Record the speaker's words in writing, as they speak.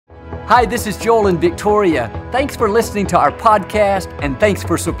Hi, this is Joel and Victoria. Thanks for listening to our podcast, and thanks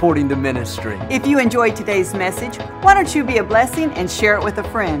for supporting the ministry. If you enjoyed today's message, why don't you be a blessing and share it with a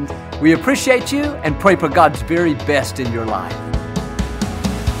friend? We appreciate you and pray for God's very best in your life.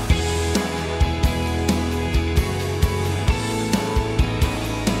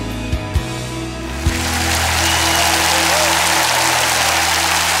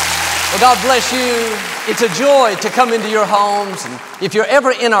 Well, God bless you. It's a joy to come into your homes. And if you're ever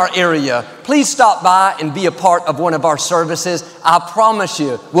in our area, please stop by and be a part of one of our services. I promise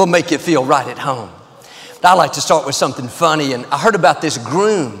you, we'll make you feel right at home. But I like to start with something funny. And I heard about this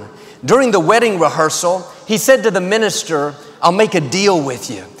groom. During the wedding rehearsal, he said to the minister, "I'll make a deal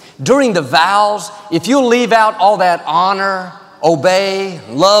with you. During the vows, if you'll leave out all that honor, obey,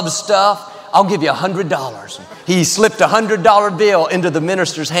 love stuff, I'll give you $100. He slipped a $100 bill into the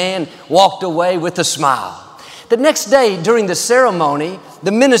minister's hand, walked away with a smile. The next day during the ceremony,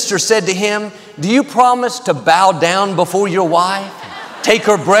 the minister said to him, "Do you promise to bow down before your wife, take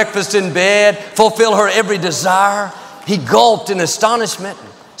her breakfast in bed, fulfill her every desire?" He gulped in astonishment,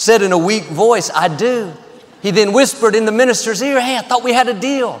 said in a weak voice, "I do." He then whispered in the minister's ear, "Hey, I thought we had a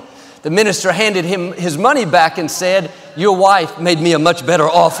deal." The minister handed him his money back and said, "Your wife made me a much better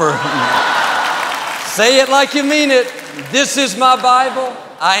offer." Say it like you mean it. This is my Bible.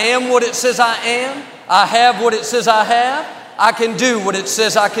 I am what it says I am. I have what it says I have. I can do what it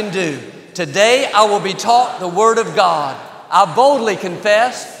says I can do. Today I will be taught the Word of God. I boldly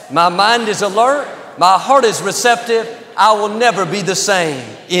confess, my mind is alert, my heart is receptive. I will never be the same.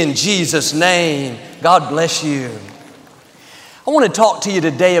 In Jesus' name, God bless you. I want to talk to you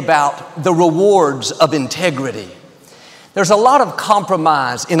today about the rewards of integrity. There's a lot of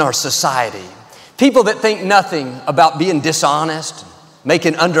compromise in our society. People that think nothing about being dishonest,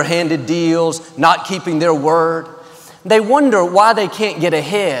 making underhanded deals, not keeping their word. They wonder why they can't get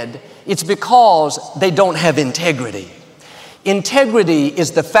ahead. It's because they don't have integrity. Integrity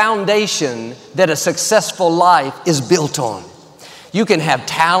is the foundation that a successful life is built on. You can have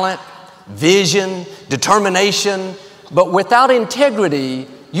talent, vision, determination, but without integrity,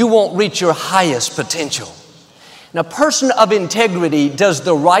 you won't reach your highest potential. Now, a person of integrity does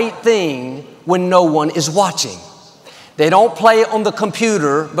the right thing when no one is watching. They don't play on the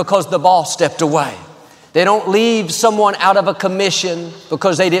computer because the boss stepped away. They don't leave someone out of a commission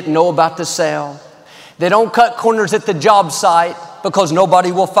because they didn't know about the sale. They don't cut corners at the job site because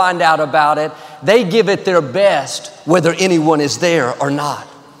nobody will find out about it. They give it their best whether anyone is there or not.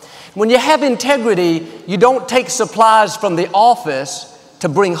 When you have integrity, you don't take supplies from the office to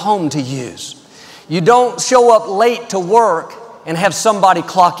bring home to use. You don't show up late to work and have somebody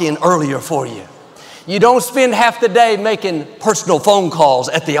clock in earlier for you. You don't spend half the day making personal phone calls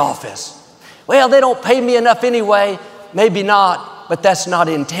at the office. Well, they don't pay me enough anyway. Maybe not, but that's not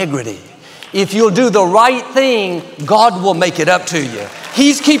integrity. If you'll do the right thing, God will make it up to you.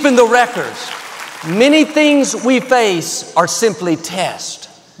 He's keeping the records. Many things we face are simply tests.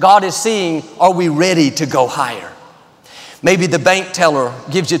 God is seeing, are we ready to go higher? Maybe the bank teller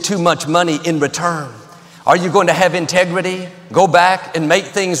gives you too much money in return. Are you going to have integrity, go back and make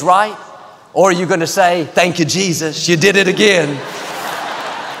things right? Or are you going to say, "Thank you, Jesus, you did it again"?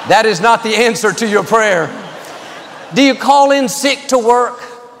 That is not the answer to your prayer. Do you call in sick to work,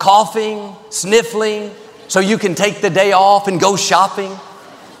 coughing, sniffling, so you can take the day off and go shopping?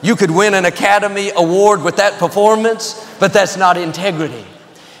 You could win an Academy Award with that performance, but that's not integrity.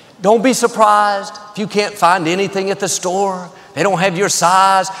 Don't be surprised if you can't find anything at the store. They don't have your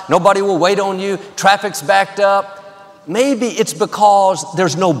size. Nobody will wait on you. Traffic's backed up. Maybe it's because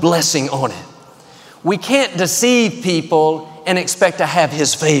there's no blessing on it. We can't deceive people and expect to have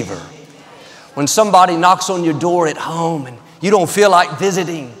His favor. When somebody knocks on your door at home and you don't feel like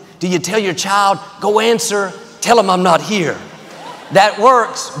visiting, do you tell your child, "Go answer, tell them I'm not here"? That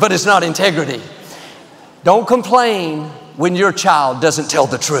works, but it's not integrity. Don't complain when your child doesn't tell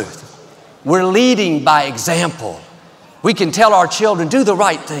the truth. We're leading by example. We can tell our children, do the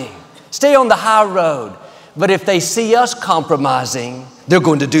right thing, stay on the high road. But if they see us compromising, they're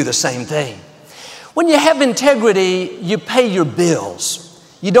going to do the same thing. When you have integrity, you pay your bills.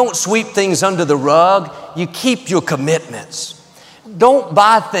 You don't sweep things under the rug. You keep your commitments. Don't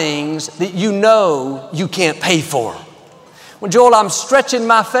buy things that you know you can't pay for. Well, Joel, I'm stretching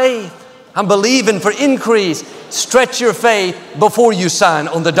my faith. I'm believing for increase. Stretch your faith before you sign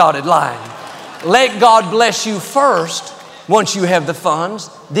on the dotted line. Let God bless you first. Once you have the funds,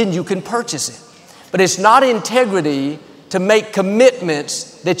 then you can purchase it. But it's not integrity to make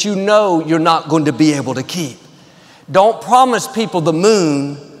commitments that you know you're not going to be able to keep. Don't promise people the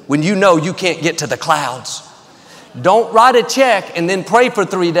moon when you know you can't get to the clouds. Don't write a check and then pray for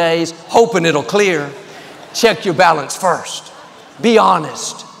 3 days hoping it'll clear. Check your balance first. Be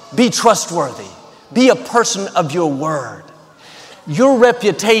honest. Be trustworthy. Be a person of your word. Your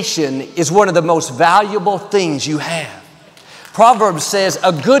reputation is one of the most valuable things you have. Proverbs says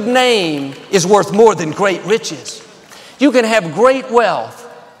a good name is worth more than great riches. You can have great wealth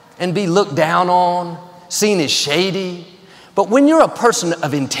and be looked down on, seen as shady. But when you're a person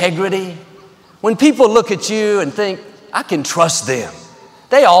of integrity, when people look at you and think, I can trust them,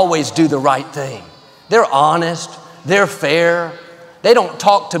 they always do the right thing. They're honest, they're fair, they don't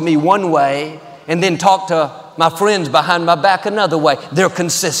talk to me one way and then talk to my friends behind my back another way. They're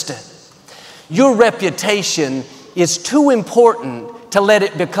consistent. Your reputation is too important to let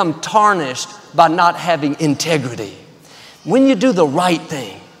it become tarnished by not having integrity. When you do the right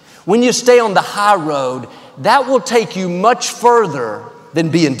thing, when you stay on the high road, that will take you much further than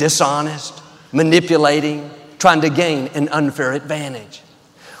being dishonest, manipulating, trying to gain an unfair advantage.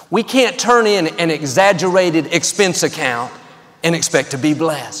 We can't turn in an exaggerated expense account and expect to be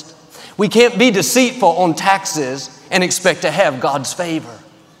blessed. We can't be deceitful on taxes and expect to have God's favor.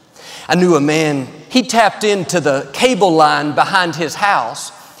 I knew a man, he tapped into the cable line behind his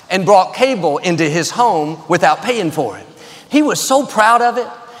house and brought cable into his home without paying for it. He was so proud of it.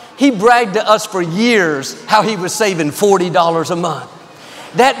 He bragged to us for years how he was saving $40 a month.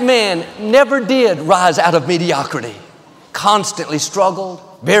 That man never did rise out of mediocrity, constantly struggled,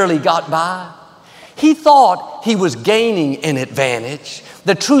 barely got by. He thought he was gaining an advantage.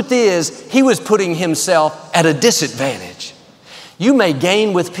 The truth is, he was putting himself at a disadvantage. You may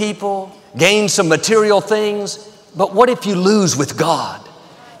gain with people, gain some material things, but what if you lose with God?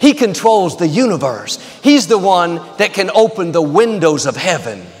 He controls the universe. He's the one that can open the windows of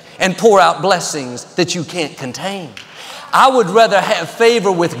heaven and pour out blessings that you can't contain. I would rather have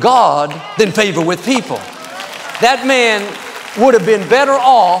favor with God than favor with people. That man would have been better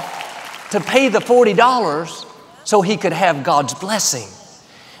off to pay the $40 so he could have God's blessing.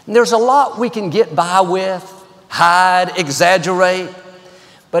 And there's a lot we can get by with, hide, exaggerate,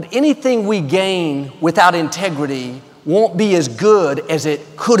 but anything we gain without integrity won't be as good as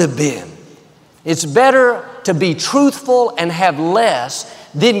it could have been. It's better to be truthful and have less,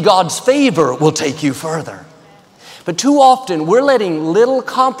 then God's favor will take you further. But too often we're letting little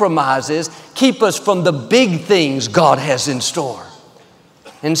compromises keep us from the big things God has in store.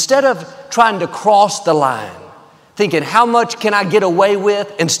 Instead of trying to cross the line, thinking how much can I get away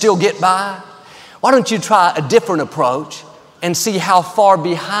with and still get by, why don't you try a different approach and see how far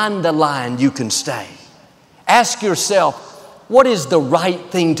behind the line you can stay? Ask yourself, what is the right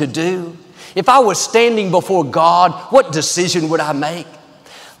thing to do? If I was standing before God, what decision would I make?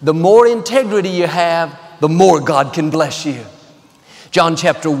 The more integrity you have, the more God can bless you. John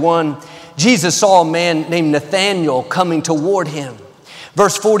chapter 1, Jesus saw a man named Nathanael coming toward him.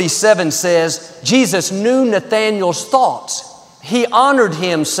 Verse 47 says, Jesus knew Nathanael's thoughts. He honored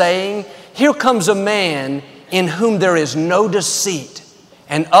him, saying, here comes a man in whom there is no deceit,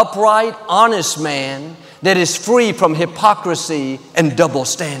 an upright, honest man that is free from hypocrisy and double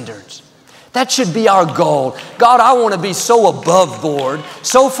standards. That should be our goal. God, I want to be so above board,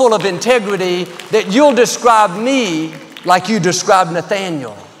 so full of integrity that you'll describe me like you described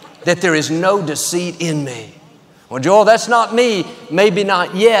Nathanael, that there is no deceit in me. Well, Joel, that's not me. Maybe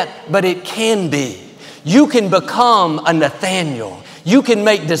not yet, but it can be. You can become a Nathanael. You can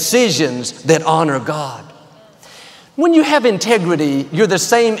make decisions that honor God. When you have integrity, you're the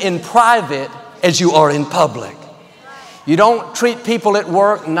same in private as you are in public. You don't treat people at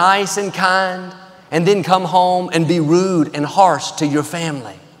work nice and kind and then come home and be rude and harsh to your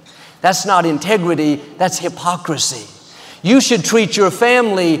family. That's not integrity, that's hypocrisy. You should treat your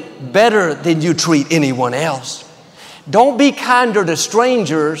family better than you treat anyone else. Don't be kinder to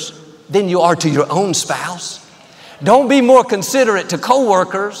strangers than you are to your own spouse. Don't be more considerate to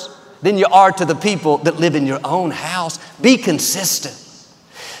coworkers than you are to the people that live in your own house. Be consistent.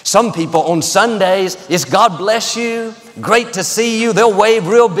 Some people on Sundays, it's God bless you, great to see you. They'll wave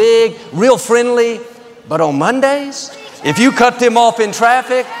real big, real friendly. But on Mondays, if you cut them off in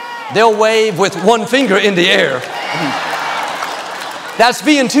traffic, they'll wave with one finger in the air. That's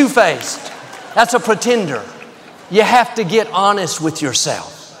being two-faced. That's a pretender. You have to get honest with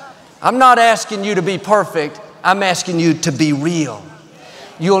yourself. I'm not asking you to be perfect. I'm asking you to be real.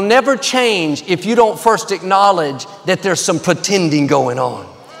 You'll never change if you don't first acknowledge that there's some pretending going on.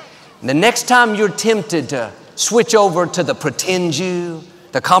 And the next time you're tempted to switch over to the pretend you,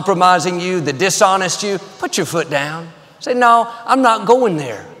 the compromising you, the dishonest you, put your foot down. Say, no, I'm not going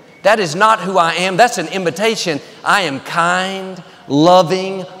there. That is not who I am. That's an imitation. I am kind,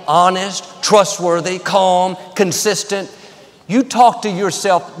 loving, honest, trustworthy, calm, consistent. You talk to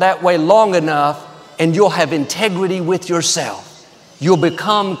yourself that way long enough and you'll have integrity with yourself. You'll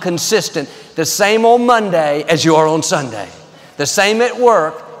become consistent, the same on Monday as you are on Sunday, the same at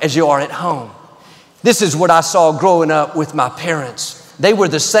work as you are at home. This is what I saw growing up with my parents. They were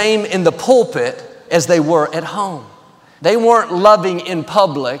the same in the pulpit as they were at home. They weren't loving in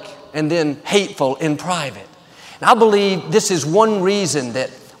public and then hateful in private. And I believe this is one reason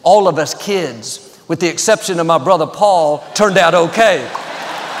that all of us kids, with the exception of my brother Paul, turned out okay.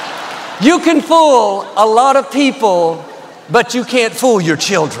 You can fool a lot of people, but you can't fool your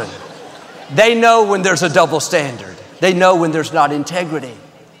children. They know when there's a double standard. They know when there's not integrity.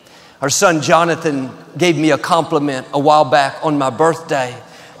 Our son Jonathan gave me a compliment a while back on my birthday.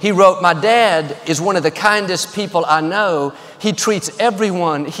 He wrote, "My dad is one of the kindest people I know. He treats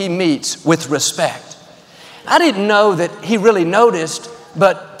everyone he meets with respect." I didn't know that he really noticed,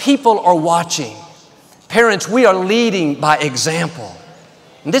 but people are watching. Parents, we are leading by example.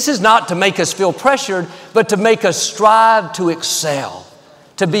 And this is not to make us feel pressured, but to make us strive to excel,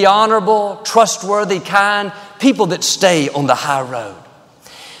 to be honorable, trustworthy, kind, people that stay on the high road.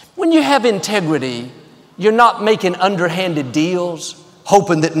 When you have integrity, you're not making underhanded deals,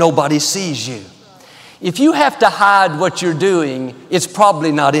 hoping that nobody sees you. If you have to hide what you're doing, it's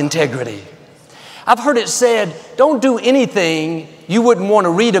probably not integrity. I've heard it said, don't do anything you wouldn't want to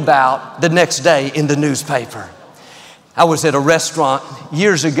read about the next day in the newspaper. I was at a restaurant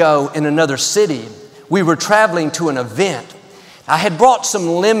years ago in another city. We were traveling to an event. I had brought some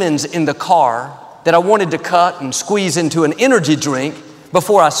lemons in the car that I wanted to cut and squeeze into an energy drink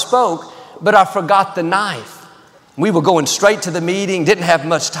before I spoke, but I forgot the knife. We were going straight to the meeting, didn't have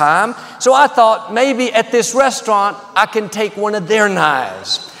much time, so I thought maybe at this restaurant I can take one of their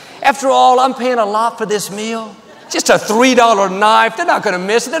knives. After all, I'm paying a lot for this meal. Just a $3 knife, they're not going to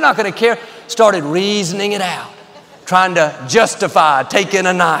miss it, they're not going to care. Started reasoning it out, trying to justify taking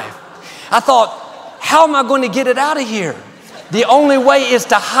a knife. I thought, how am I going to get it out of here? The only way is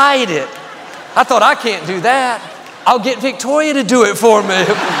to hide it. I thought, I can't do that. I'll get Victoria to do it for me.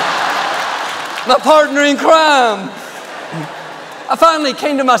 My partner in crime. I finally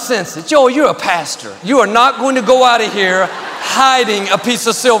came to my senses. Joel, you're a pastor. You are not going to go out of here hiding a piece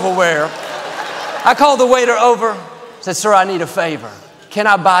of silverware. I called the waiter over, said, "Sir, I need a favor. Can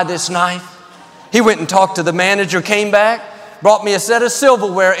I buy this knife?" He went and talked to the manager, came back, brought me a set of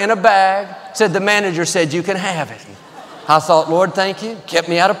silverware in a bag, said the manager said, "You can have it." I thought, Lord, thank you. Kept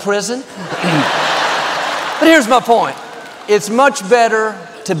me out of prison. But here's my point. It's much better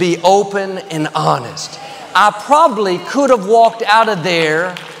to be open and honest. I probably could have walked out of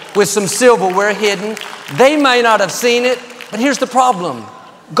there with some silverware hidden. They may not have seen it, but here's the problem.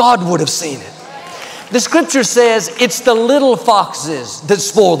 God would have seen it. The scripture says it's the little foxes that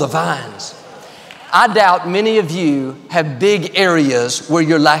spoil the vines. I doubt many of you have big areas where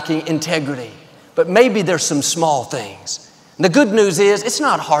you're lacking integrity, but maybe there's some small things. And the good news is it's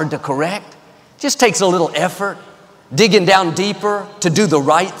not hard to correct. It just takes a little effort, digging down deeper to do the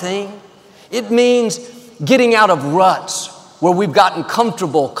right thing. It means getting out of ruts where we've gotten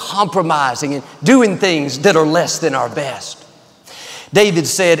comfortable compromising and doing things that are less than our best. David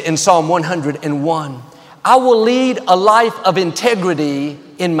said in Psalm 101, "I will lead a life of integrity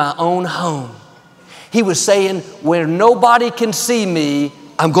in my own home." He was saying, where nobody can see me,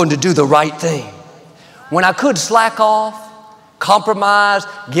 I'm going to do the right thing. When I could slack off, compromise,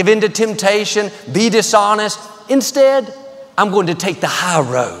 give in to temptation, be dishonest, instead, I'm going to take the high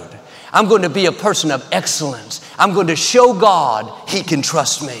road. I'm going to be a person of excellence. I'm going to show God He can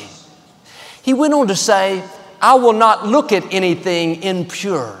trust me. He went on to say, I will not look at anything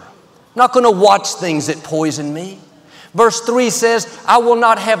impure. I'm not going to watch things that poison me. Verse 3 says, I will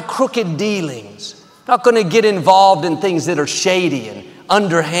not have crooked dealings. I'm not going to get involved in things that are shady and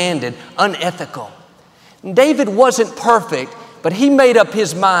underhanded, unethical. And David wasn't perfect, but he made up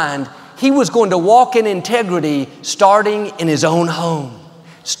his mind he was going to walk in integrity starting in his own home,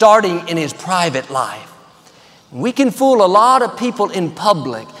 starting in his private life. We can fool a lot of people in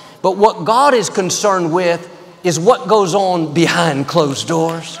public, but what God is concerned with is what goes on behind closed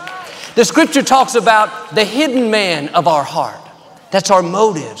doors. The scripture talks about the hidden man of our heart. That's our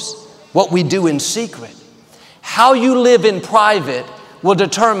motives, what we do in secret. How you live in private will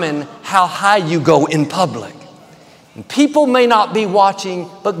determine how high you go in public. And people may not be watching,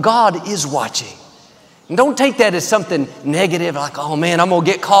 but God is watching. And don't take that as something negative, like, oh man, I'm going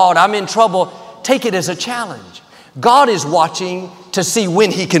to get caught, I'm in trouble. Take it as a challenge. God is watching to see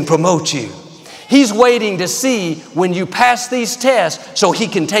when He can promote you. He's waiting to see when you pass these tests so He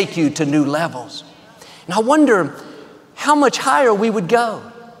can take you to new levels. And I wonder, how much higher we would go,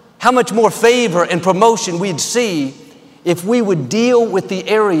 how much more favor and promotion we'd see if we would deal with the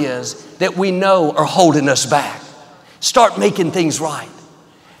areas that we know are holding us back. Start making things right.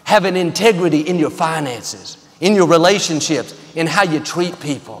 Have an integrity in your finances, in your relationships, in how you treat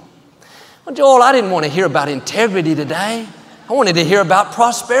people. Well, Joel, I didn't want to hear about integrity today. I wanted to hear about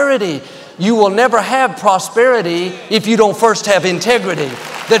prosperity. You will never have prosperity if you don't first have integrity.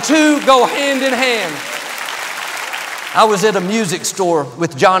 The two go hand in hand. I was at a music store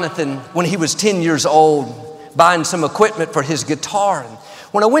with Jonathan when he was 10 years old, buying some equipment for his guitar. And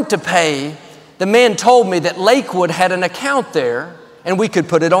when I went to pay, the man told me that Lakewood had an account there and we could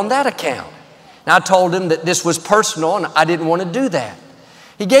put it on that account. And I told him that this was personal and I didn't want to do that.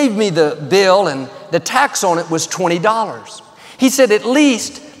 He gave me the bill and the tax on it was $20. He said, at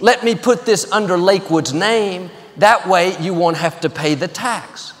least let me put this under Lakewood's name. That way you won't have to pay the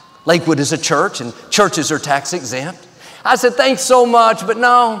tax. Lakewood is a church and churches are tax exempt. I said, thanks so much, but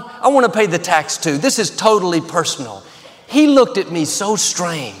no, I want to pay the tax too. This is totally personal. He looked at me so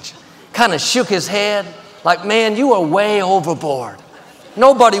strange, kind of shook his head like, man, you are way overboard.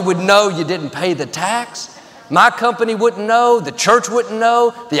 Nobody would know you didn't pay the tax. My company wouldn't know, the church wouldn't know,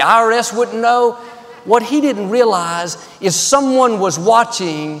 the IRS wouldn't know. What he didn't realize is someone was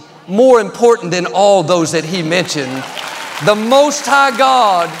watching more important than all those that he mentioned. The Most High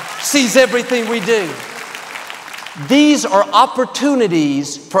God sees everything we do. These are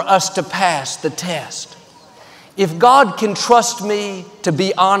opportunities for us to pass the test. If God can trust me to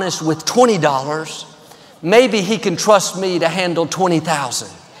be honest with $20, maybe He can trust me to handle 20,000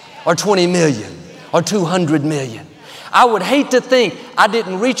 or 20 million or 200 million. I would hate to think I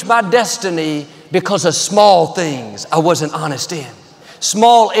didn't reach my destiny because of small things I wasn't honest in,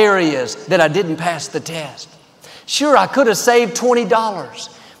 small areas that I didn't pass the test. Sure, I could have saved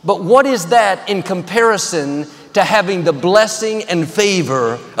 $20, but what is that in comparison to having the blessing and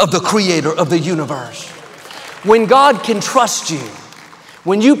favor of the Creator of the universe? When God can trust you,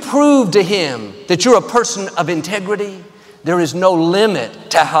 when you prove to Him that you're a person of integrity, there is no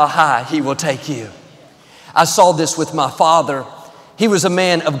limit to how high He will take you. I saw this with my father. He was a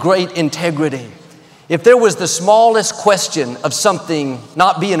man of great integrity. If there was the smallest question of something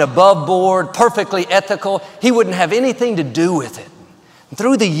not being above board, perfectly ethical, he wouldn't have anything to do with it. And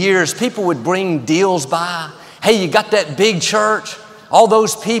through the years, people would bring deals by. Hey, you got that big church, all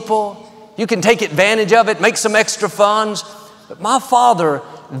those people, you can take advantage of it, make some extra funds. But my father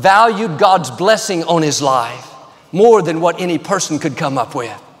valued God's blessing on his life more than what any person could come up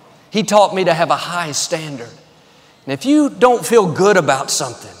with. He taught me to have a high standard. And if you don't feel good about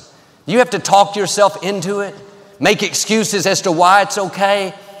something, you have to talk yourself into it, make excuses as to why it's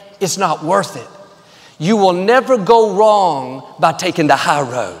okay, it's not worth it. You will never go wrong by taking the high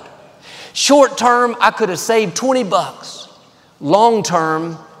road. Short term, I could have saved $20. Long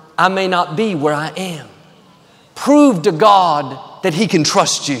term, I may not be where I am. Prove to God that He can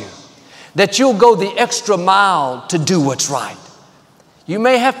trust you, that you'll go the extra mile to do what's right. You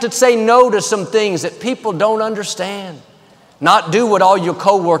may have to say no to some things that people don't understand, not do what all your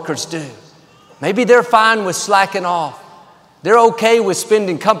coworkers do. Maybe they're fine with slacking off. They're okay with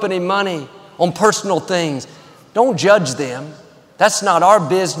spending company money on personal things. Don't judge them. That's not our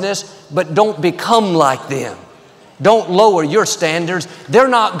business, but don't become like them. Don't lower your standards. They're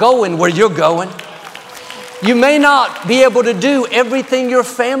not going where you're going. You may not be able to do everything your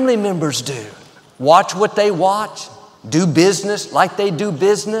family members do. Watch what they watch. Do business like they do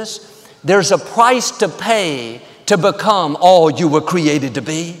business. There's a price to pay to become all you were created to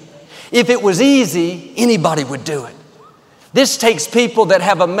be. If it was easy, anybody would do it. This takes people that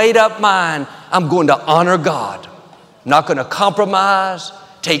have a made-up mind. I'm going to honor God. I'm not going to compromise,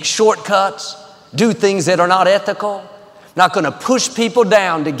 take shortcuts, do things that are not ethical. Not going to push people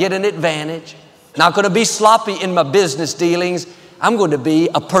down to get an advantage. Not going to be sloppy in my business dealings. I'm going to be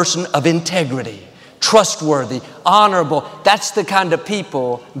a person of integrity, trustworthy, honorable. That's the kind of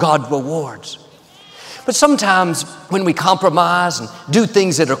people God rewards. But sometimes when we compromise and do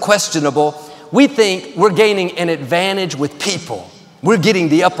things that are questionable, we think we're gaining an advantage with people. We're getting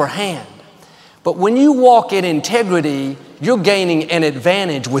the upper hand. But when you walk in integrity, you're gaining an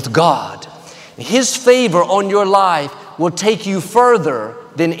advantage with God. His favor on your life will take you further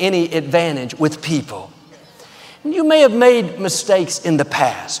than any advantage with people. You may have made mistakes in the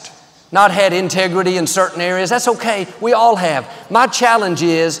past, not had integrity in certain areas. That's okay. We all have. My challenge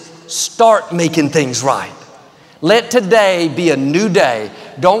is start making things right. Let today be a new day.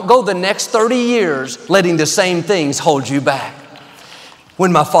 Don't go the next 30 years letting the same things hold you back.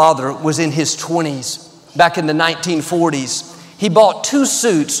 When my father was in his 20s, back in the 1940s, he bought 2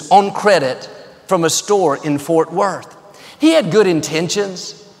 suits on credit from a store in Fort Worth. He had good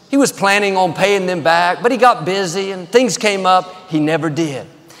intentions. He was planning on paying them back, but he got busy and things came up. He never did.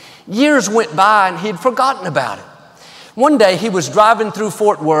 Years went by and he had forgotten about it. One day he was driving through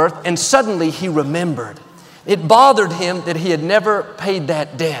Fort Worth and suddenly he remembered. It bothered him that he had never paid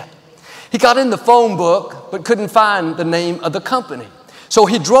that debt. He got in the phone book but couldn't find the name of the company. So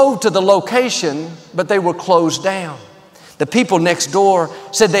he drove to the location, but they were closed down. The people next door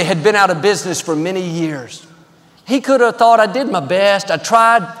said they had been out of business for many years. He could have thought, I did my best, I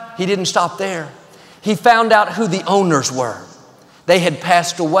tried. He didn't stop there. He found out who the owners were. They had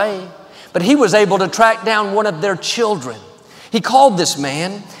passed away, but he was able to track down one of their children. He called this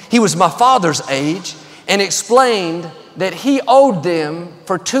man, he was my father's age, and explained that he owed them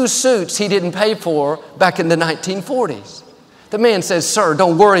for 2 suits he didn't pay for back in the 1940s. The man says, sir,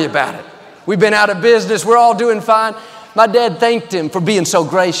 don't worry about it. We've been out of business, we're all doing fine. My dad thanked him for being so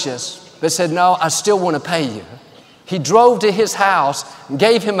gracious, but said, no, I still want to pay you. He drove to his house and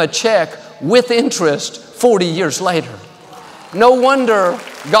gave him a check with interest 40 years later. No wonder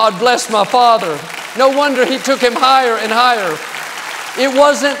God blessed my father. No wonder he took him higher and higher. It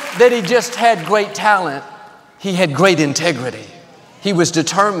wasn't that he just had great talent. He had great integrity. He was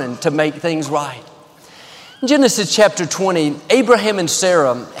determined to make things right. In Genesis chapter 20, Abraham and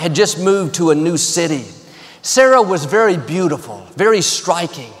Sarah had just moved to a new city. Sarah was very beautiful, very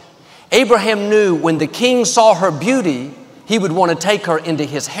striking. Abraham knew when the king saw her beauty, he would want to take her into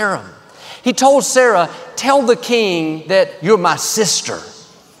his harem. He told Sarah, tell the king that you're my sister.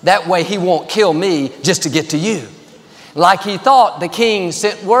 That way he won't kill me just to get to you. Like he thought, the king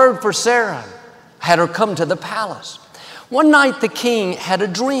sent word for Sarah, had her come to the palace. One night the king had a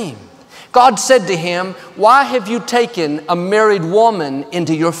dream. God said to him, why have you taken a married woman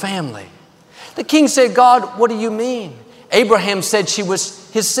into your family? The king said, God, what do you mean? Abraham said she was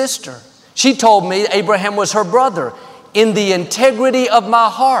his sister. She told me Abraham was her brother. In the integrity of my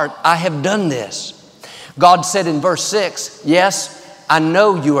heart, I have done this. God said in verse 6, yes, I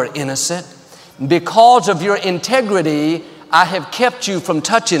know you are innocent. Because of your integrity, I have kept you from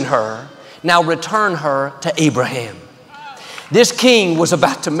touching her. Now return her to Abraham. This king was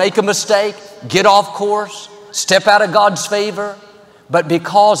about to make a mistake, get off course, step out of God's favor, but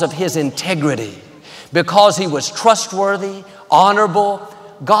because of his integrity, because he was trustworthy, honorable,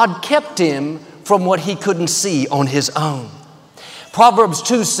 God kept him from what he couldn't see on his own. Proverbs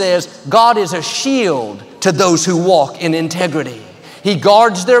 2 says, God is a shield to those who walk in integrity. He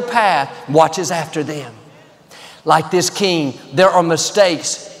guards their path, watches after them. Like this king, there are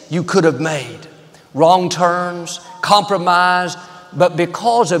mistakes you could have made. Wrong turns, compromise, but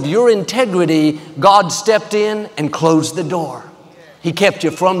because of your integrity, God stepped in and closed the door. He kept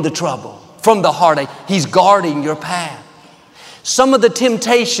you from the trouble, from the heartache. He's guarding your path. Some of the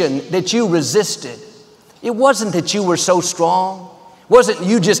temptation that you resisted, it wasn't that you were so strong. It wasn't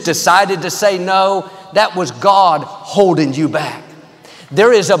you just decided to say no. That was God holding you back.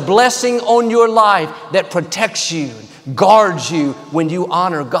 There is a blessing on your life that protects you, guards you when you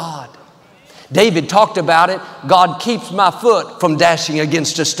honor God. David talked about it. God keeps my foot from dashing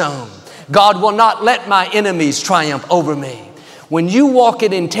against a stone. God will not let my enemies triumph over me. When you walk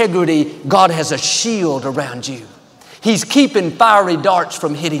in integrity, God has a shield around you. He's keeping fiery darts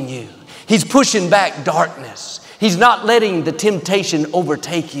from hitting you. He's pushing back darkness. He's not letting the temptation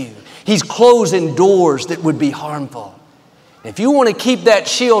overtake you. He's closing doors that would be harmful. If you want to keep that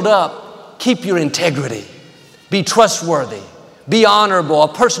shield up, keep your integrity. Be trustworthy. Be honorable,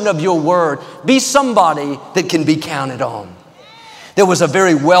 a person of your word. Be somebody that can be counted on. There was a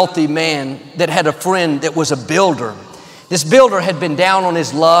very wealthy man that had a friend that was a builder. This builder had been down on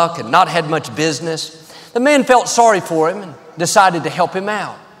his luck and not had much business. The man felt sorry for him and decided to help him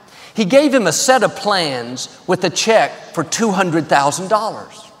out. He gave him a set of plans with a check for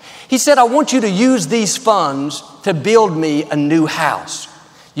 $200,000. He said, I want you to use these funds to build me a new house.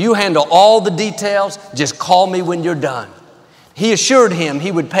 You handle all the details, just call me when you're done. He assured him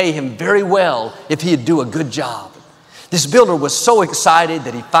he would pay him very well if he'd do a good job. This builder was so excited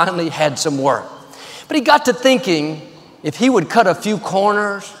that he finally had some work. But he got to thinking, if he would cut a few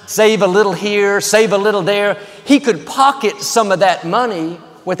corners, save a little here, save a little there, he could pocket some of that money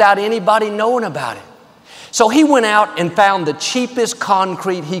without anybody knowing about it. So he went out and found the cheapest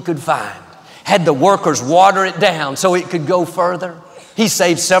concrete he could find, had the workers water it down so it could go further. He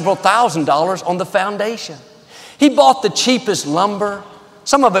saved several $1,000s on the foundation. He bought the cheapest lumber.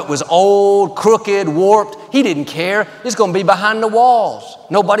 Some of it was old, crooked, warped. He didn't care. It's going to be behind the walls.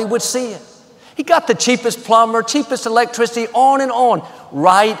 Nobody would see it. He got the cheapest plumber, cheapest electricity, on and on,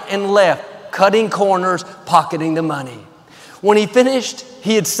 right and left, cutting corners, pocketing the money. When he finished,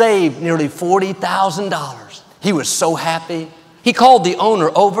 he had saved nearly $40,000. He was so happy. He called the owner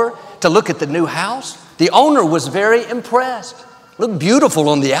over to look at the new house. The owner was very impressed. Looked beautiful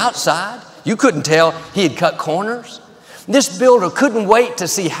on the outside. You couldn't tell he had cut corners. This builder couldn't wait to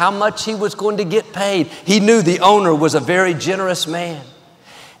see how much he was going to get paid. He knew the owner was a very generous man.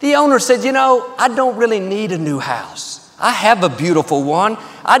 The owner said, you know, I don't really need a new house. I have a beautiful one.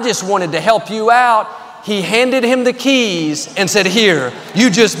 I just wanted to help you out. He handed him the keys and said, here, you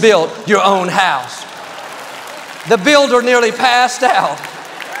just built your own house. The builder nearly passed out.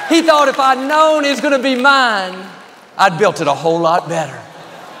 He thought if I'd known it was going to be mine, I'd built it a whole lot better.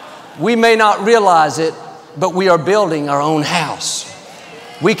 We may not realize it, but we are building our own house.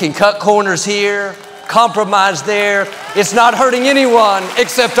 We can cut corners here, compromise there. It's not hurting anyone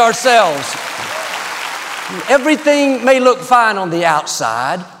except ourselves. Everything may look fine on the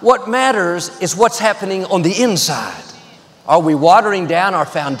outside. What matters is what's happening on the inside. Are we watering down our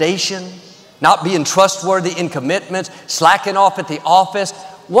foundation? Not being trustworthy in commitments? Slacking off at the office?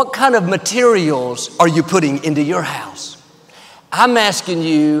 What kind of materials are you putting into your house? I'm asking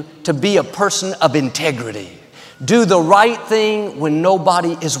you to be a person of integrity. Do the right thing when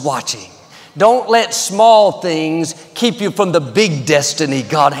nobody is watching. Don't let small things keep you from the big destiny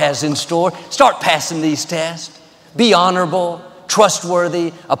God has in store. Start passing these tests. Be honorable,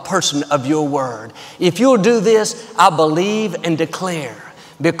 trustworthy, a person of your word. If you'll do this, I believe and declare,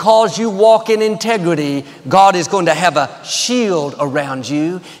 because you walk in integrity, God is going to have a shield around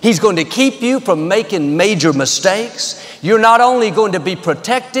you. He's going to keep you from making major mistakes. You're not only going to be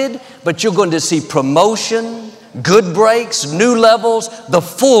protected, but you're going to see promotion, good breaks, new levels, the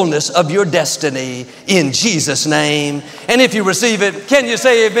fullness of your destiny in Jesus' name. And if you receive it, can you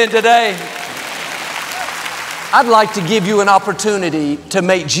say amen today? I'd like to give you an opportunity to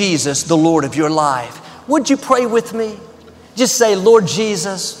make Jesus the Lord of your life. Would you pray with me? Just say, Lord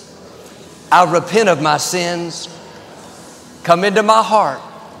Jesus, I repent of my sins. Come into my heart.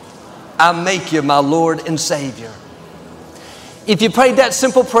 I make you my Lord and Savior. If you prayed that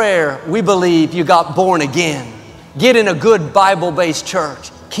simple prayer, we believe you got born again. Get in a good Bible-based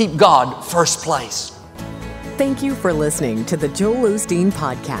church. Keep God first place. Thank you for listening to the Joel Osteen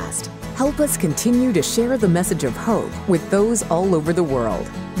Podcast. Help us continue to share the message of hope with those all over the world.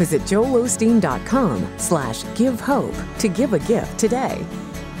 Visit joelosteen.com/givehope to give a gift today.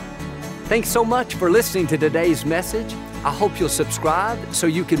 Thanks so much for listening to today's message. I hope you'll subscribe so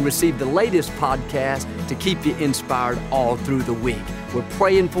you can receive the latest podcast to keep you inspired all through the week. We're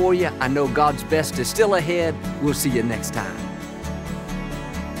praying for you. I know God's best is still ahead. We'll see you next time.